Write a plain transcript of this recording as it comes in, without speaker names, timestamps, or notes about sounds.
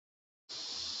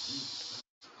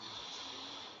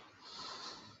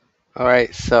All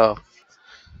right, so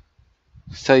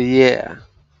yeah,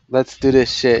 let's do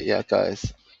this shit, yeah,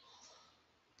 guys.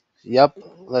 Yep,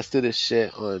 let's do this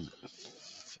shit on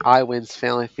iWin's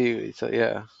Family Feud. So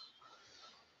yeah,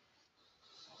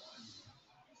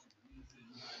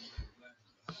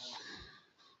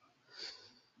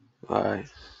 all right.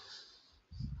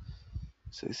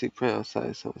 So you see print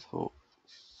outside someone's home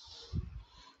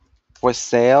for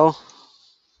sale.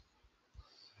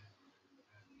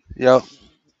 Yep.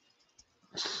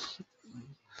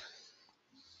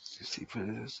 You see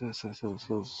print outside someone's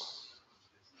home.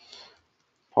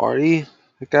 Party,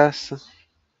 I guess.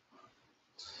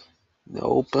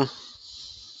 Nope.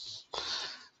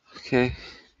 Okay.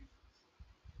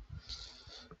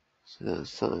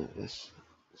 So it's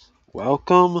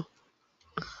welcome.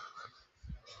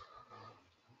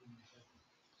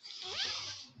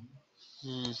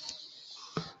 Hmm.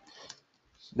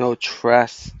 No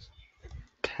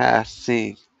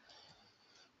trespassing.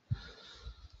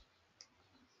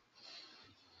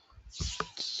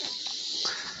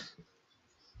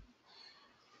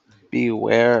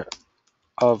 Beware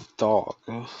of dog.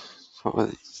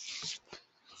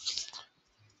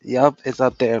 Yep, it's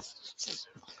up there.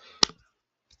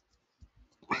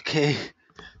 Okay,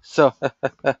 so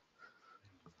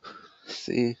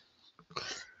see,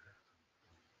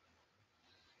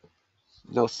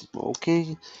 no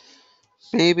smoking,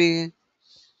 maybe.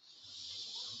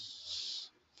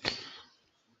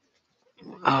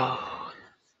 Oh,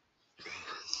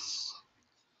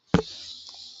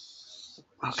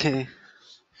 okay.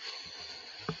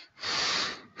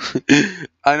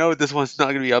 I know this one's not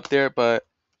gonna be up there, but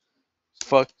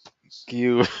fuck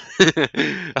you.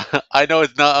 I know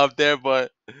it's not up there,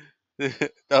 but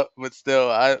no, but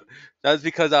still, I that's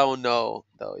because I don't know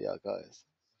though, yeah, guys.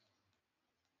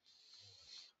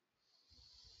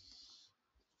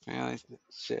 Yeah,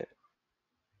 shit.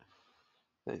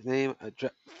 His name,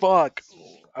 address. Fuck.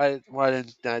 Why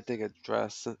didn't I think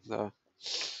address the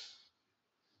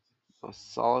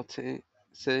assaulting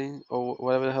sitting or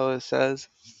whatever the hell it says?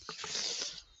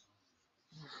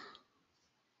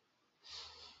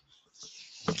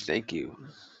 Thank you.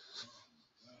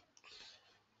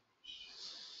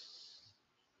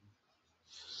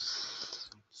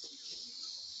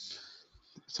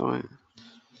 So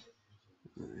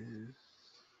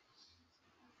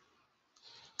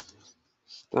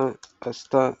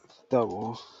stunt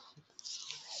double.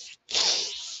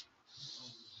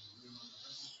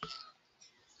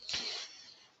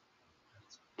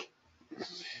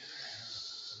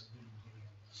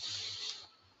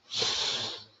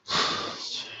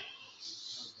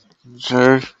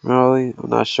 Sure, really? I'm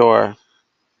not sure.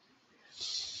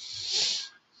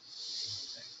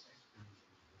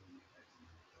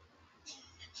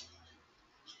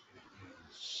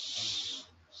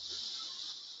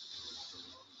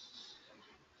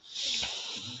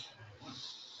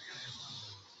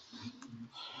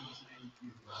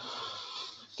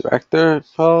 Director,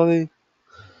 probably.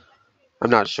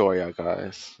 I'm not sure yet,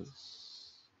 guys.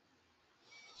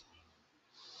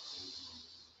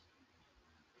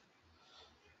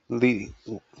 Leading,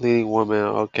 leading woman.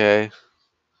 Okay.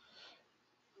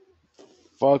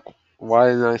 Fuck. Why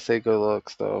didn't I say good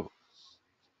looks though?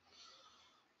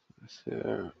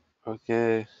 Sure.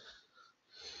 Okay.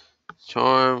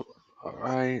 Charm. All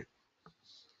right.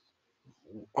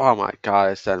 Oh my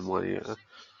god! I said money.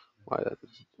 Why?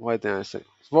 Why didn't I say?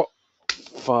 What?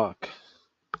 Fuck.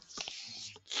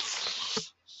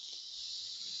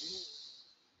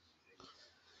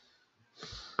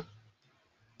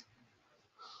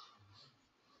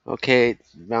 Okay.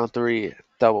 Round three.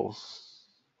 Double.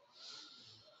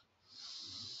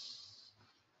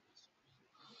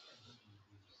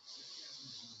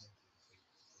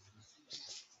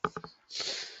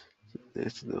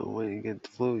 There's no way you get the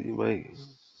flu. You might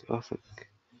also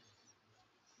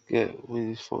get when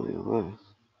you're falling in love.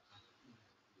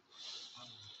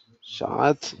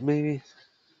 Shots, maybe?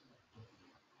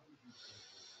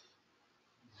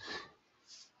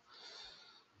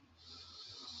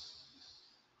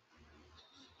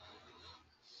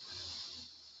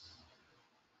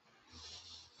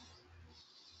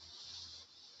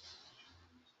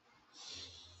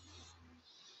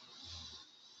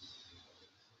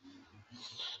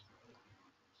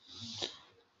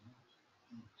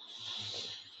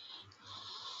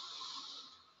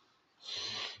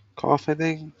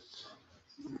 Coughing?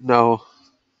 No.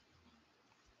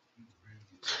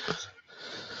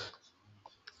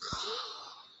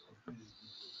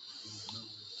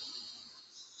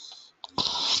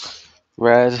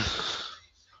 Red.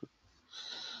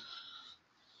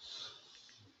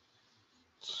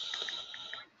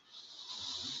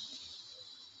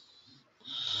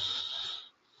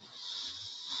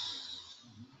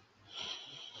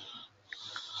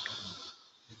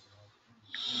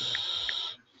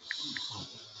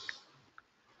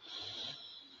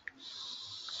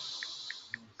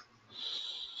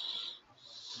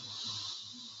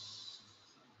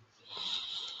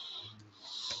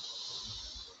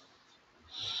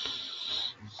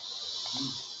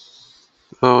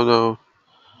 Oh no.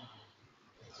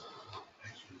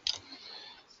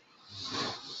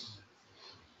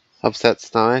 Upset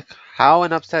stomach? How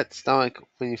an upset stomach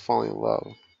when you fall in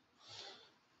love?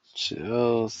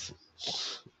 Chills.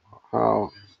 Oh,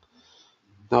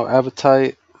 no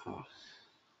appetite.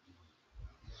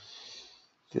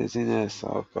 Dizziness.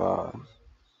 Oh god.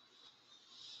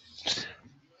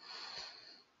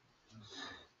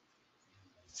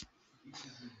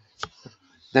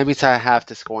 That means I have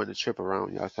to score in the trip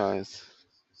around y'all guys.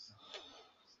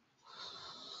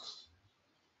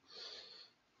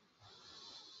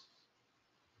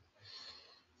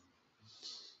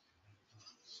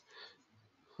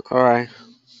 Alright.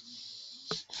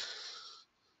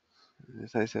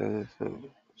 As I said,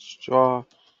 strawberries.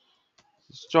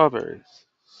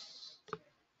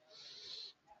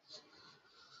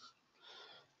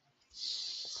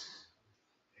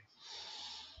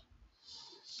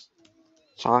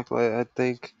 Chocolate, I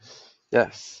think.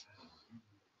 Yes.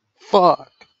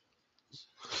 Fuck.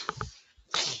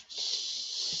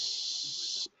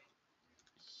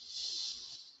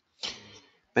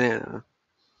 Banana.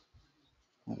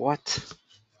 What?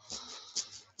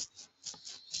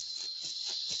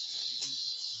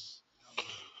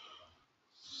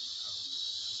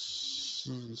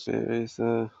 Berries,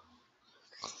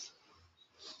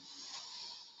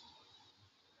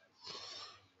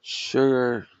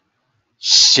 sugar.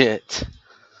 Shit.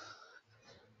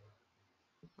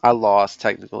 I lost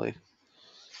technically.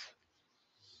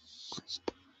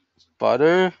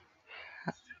 Butter?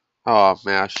 Oh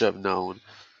man, I should have known.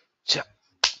 Ch-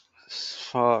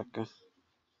 Fuck.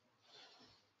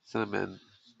 Cinnamon,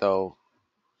 though.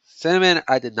 Cinnamon,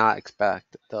 I did not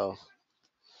expect, though.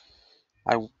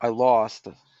 I lost.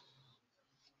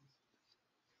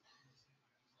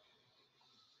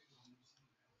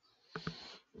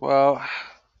 Well,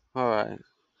 alright.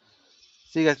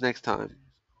 See you guys next time.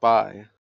 Bye.